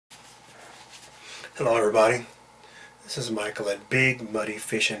Hello everybody, this is Michael at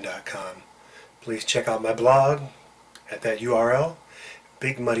BigMuddyFishing.com. Please check out my blog at that URL,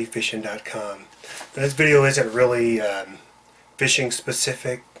 BigMuddyFishing.com. This video isn't really fishing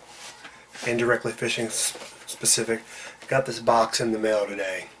specific, indirectly fishing specific. I got this box in the mail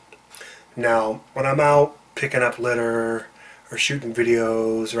today. Now, when I'm out picking up litter or shooting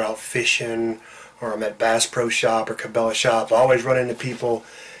videos or out fishing, or I'm at Bass Pro Shop or Cabela Shop, I always run into people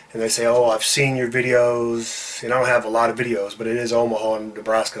and they say, oh, I've seen your videos. And I don't have a lot of videos, but it is Omaha,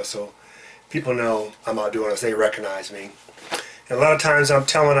 Nebraska, so people know I'm out doing this. They recognize me. And a lot of times I'm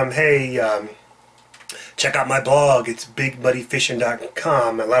telling them, hey, check out my blog. It's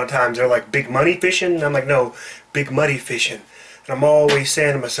BigMuddyFishing.com. A lot of times they're like, Big Money Fishing? And I'm like, no, Big Muddy Fishing. And I'm always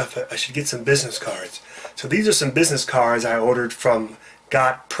saying to myself, I should get some business cards. So these are some business cards I ordered from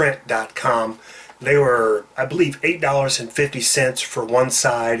GotPrint.com. They were, I believe, $8.50 for one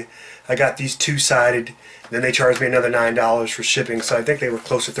side. I got these two-sided. Then they charged me another $9 for shipping, so I think they were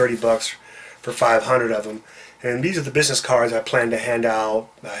close to 30 bucks for 500 of them. And these are the business cards I plan to hand out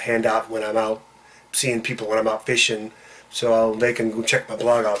when I'm out seeing people, when I'm out fishing, so they can go check my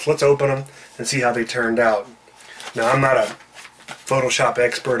blog out. So let's open them and see how they turned out. Now, I'm not a Photoshop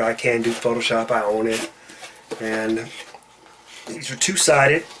expert. I can do Photoshop. I own it. And these are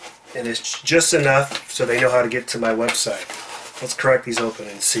two-sided. And it's just enough so they know how to get to my website. Let's crack these open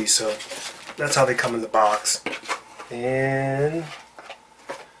and see. So that's how they come in the box. And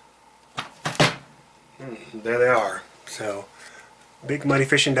there they are. So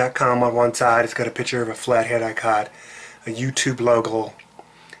BigMuddyFishing.com on one side. It's got a picture of a flathead I caught, a YouTube logo,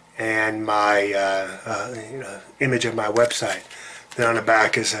 and my image of my website. Then on the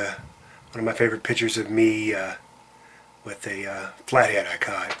back is one of my favorite pictures of me with a flathead I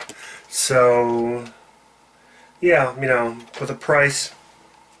caught. So yeah, you know, for the price,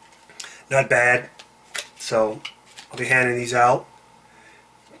 not bad. So I'll be handing these out.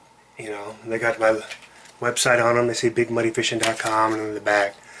 You know, they got my website on them. They say BigMuddyFishing.com, and in the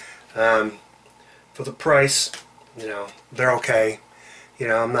back. For the price, you know, they're okay. You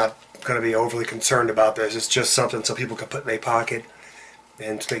know, I'm not going to be overly concerned about this. It's just something so people can put in their pocket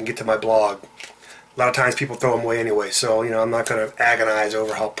and so they can get to my blog. A lot of times people throw them away anyway, so, you know, I'm not going to agonize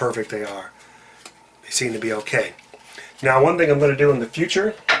over how perfect they are. They seem to be okay. Now, one thing I'm going to do in the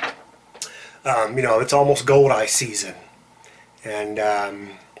future, you know, it's almost gold-eye season, and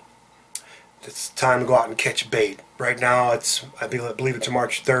it's time to go out and catch bait. Right now, I believe it's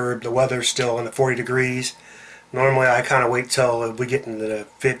March 3rd. The weather's still in the 40 degrees. Normally, I kind of wait till we get into the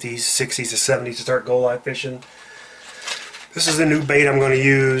 50s, 60s, or 70s to start gold-eye fishing. This is the new bait I'm going to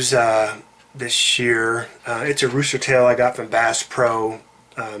use this year. It's a rooster tail I got from Bass Pro.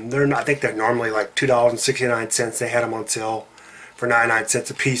 I think they're normally like $2.69. They had them on sale for 99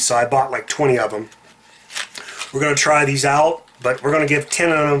 cents a piece, so I bought like 20 of them. We're going to try these out, but we're going to give 10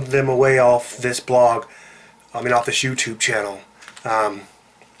 of them away off this blog, off this YouTube channel.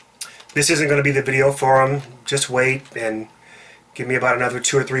 This isn't going to be the video for them. Just wait and give me about another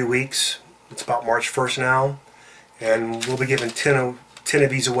 2 or 3 weeks. It's about March 1st now, and we'll be giving 10 of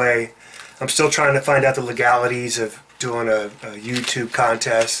these away. I'm still trying to find out the legalities of doing a YouTube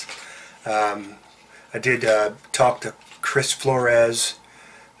contest. I did talk to Chris Flores,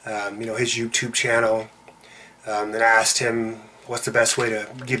 you know, his YouTube channel, and asked him what's the best way to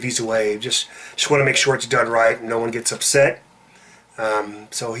give these away. Just want to make sure it's done right and no one gets upset.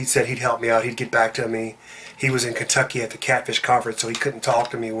 So he said he'd help me out. He'd get back to me. He was in Kentucky at the Catfish Conference, so he couldn't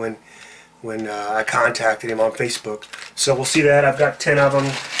talk to me when I contacted him on Facebook. So we'll see that. I've got 10 of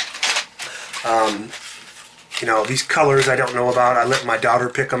them. You know, these colors I don't know about. I let my daughter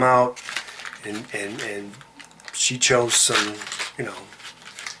pick them out, and she chose some, you know,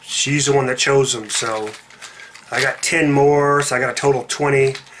 she's the one that chose them. So I got 10 more, so I got a total of 20,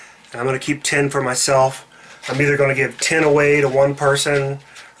 and I'm going to keep 10 for myself. I'm either going to give 10 away to one person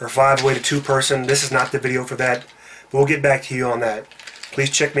or 5 away to 2 person. This is not the video for that, but we'll get back to you on that.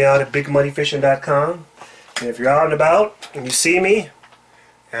 Please check me out at BigMuddyFishing.com, and if you're out and about and you see me,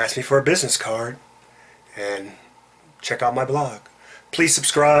 ask me for a business card and check out my blog. Please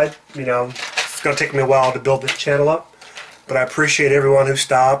subscribe. You know, it's going to take me a while to build this channel up, but I appreciate everyone who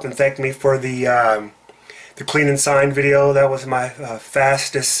stopped and thanked me for the clean and sign video. That was my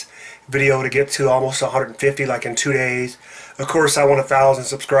fastest video to get to almost 150, like in 2 days. Of course, I want 1,000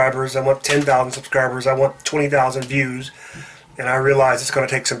 subscribers. I want 10,000 subscribers. I want 20,000 views. And I realize it's going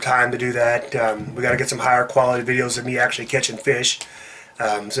to take some time to do that. We got to get some higher quality videos of me actually catching fish.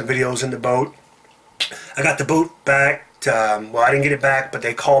 Some videos in the boat. I got the boat back. Well, I didn't get it back, but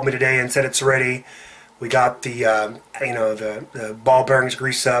they called me today and said it's ready. We got the the ball bearings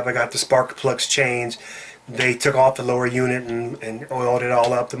greased up. I got the spark plugs changed. They took off the lower unit and oiled it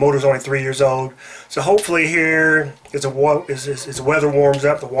all up. The motor's only 3 years old, so hopefully here as the weather warms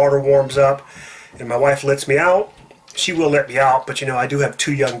up, the water warms up, and my wife lets me out. She will let me out, but I do have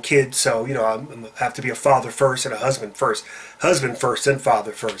 2 young kids, so I have to be a father first and a husband first. Husband first and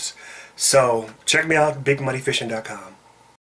father first. So check me out, bigmoneyfishing.com.